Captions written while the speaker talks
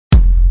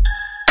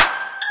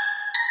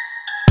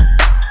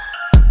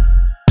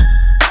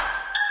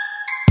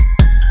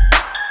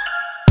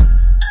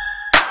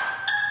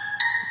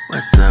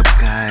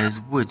guys,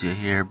 Wudja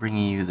here,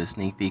 bringing you the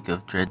sneak peek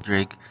of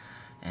Drake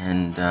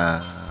and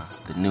the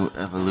new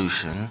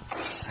evolution.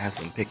 I have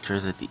some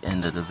pictures at the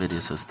end of the video,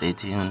 so stay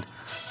tuned.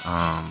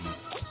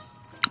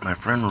 My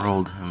friend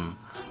rolled him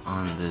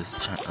on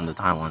on the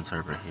Taiwan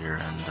server here,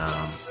 and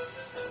I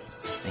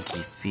think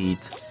he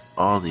feeds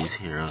all these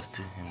heroes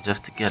to him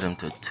just to get him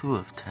to 2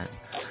 of 10.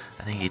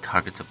 I think he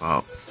targets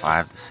about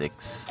 5 to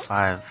 6.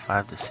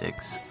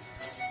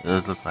 It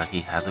does look like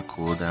he has a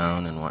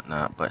cooldown and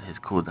whatnot, but his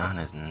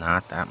cooldown is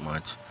not that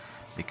much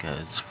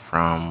because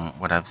from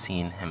what I've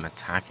seen him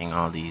attacking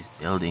all these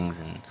buildings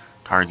and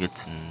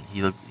targets, and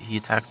he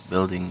attacks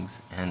buildings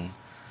and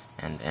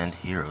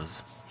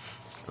heroes.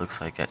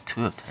 Looks like at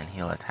 2 of 10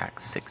 he'll attack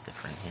 6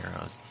 different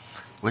heroes,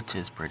 which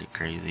is pretty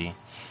crazy.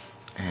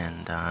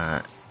 And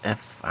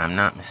if I'm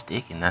not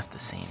mistaken, that's the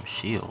same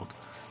shield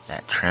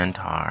that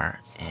Trentar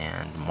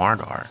and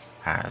Mardar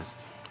has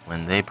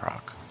when they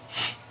proc.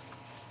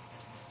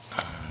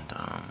 And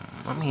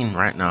I mean,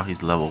 right now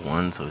he's level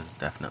 1, so he's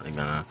definitely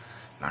not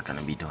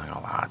gonna be doing a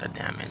lot of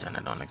damage, and I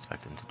don't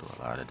expect him to do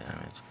a lot of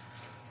damage.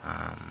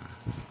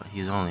 But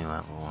he's only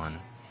level 1,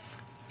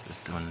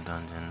 just doing the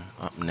dungeon.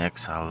 Up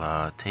next,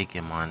 I'll take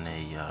him on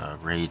a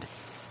raid.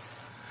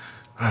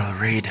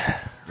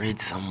 Raid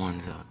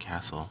someone's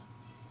castle.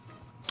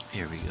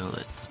 Here we go.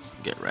 Let's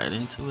get right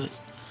into it.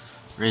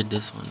 Raid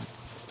this one.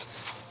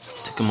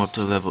 Took him up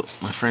to level.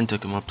 My friend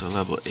took him up to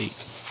level 8,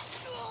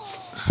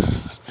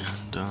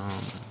 and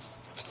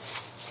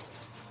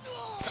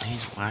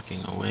he's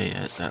whacking away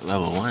at that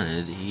level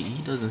 1.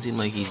 He doesn't seem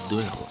like he's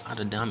doing a lot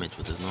of damage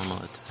with his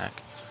normal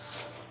attack.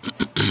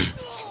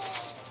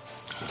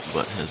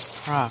 But his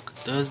proc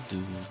does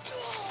do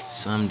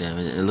some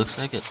damage. It looks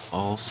like it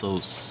also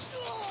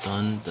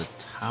stunned the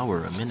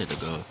tower a minute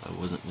ago, if I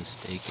wasn't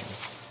mistaken.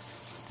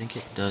 I think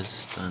it does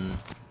stun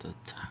the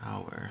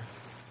tower.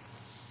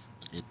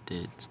 It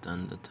did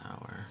stun the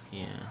tower,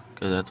 yeah,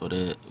 because that's what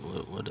it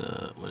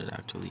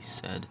actually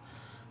said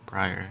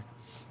prior.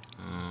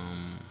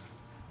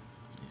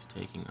 He's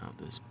taking out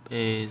this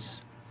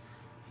base.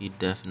 He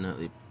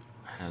definitely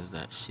has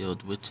that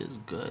shield, which is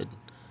good.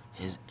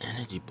 His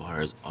energy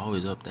bar is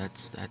always up.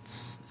 That's a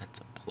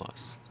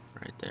plus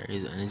right there.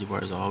 His energy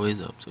bar is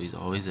always up, so he's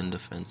always in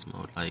defense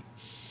mode, like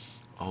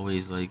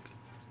always like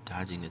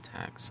dodging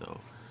attacks. So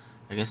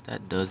I guess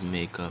that does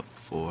make up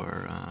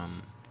for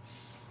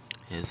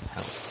his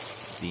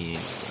health being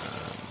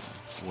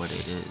what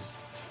it is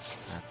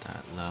at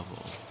that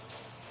level.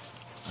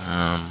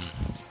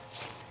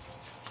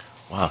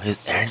 Wow,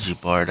 his energy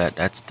bar,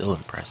 that still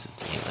impresses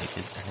me. Like,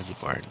 his energy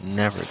bar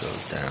never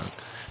goes down.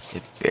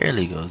 It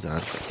barely goes down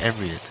for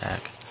every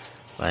attack.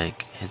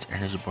 Like, his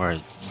energy bar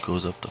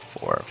goes up to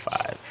 4 or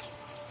 5.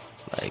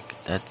 Like,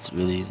 that's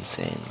really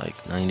insane. Like,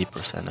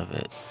 90% of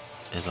it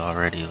is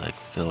already like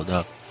filled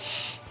up.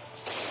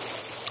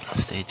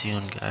 Stay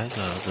tuned, guys.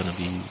 I'm gonna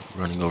be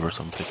running over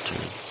some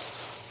pictures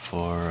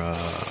for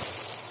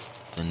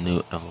the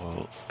new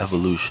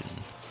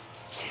evolution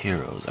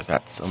heroes. I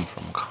got some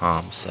from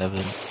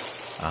Com7.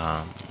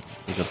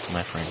 Big up to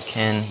my friend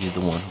Ken. He's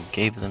the one who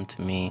gave them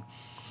to me.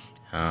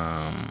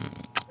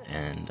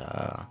 And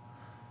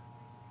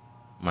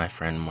my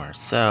friend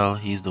Marcel,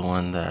 he's the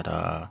one that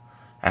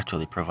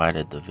actually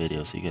provided the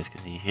video, so you guys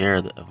can see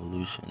here the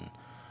evolution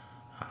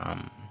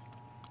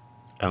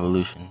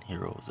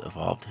heroes,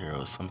 evolved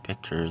heroes, some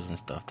pictures and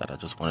stuff that I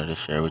just wanted to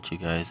share with you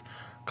guys.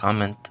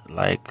 Comment,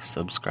 like,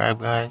 subscribe,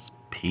 guys.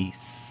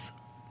 Peace.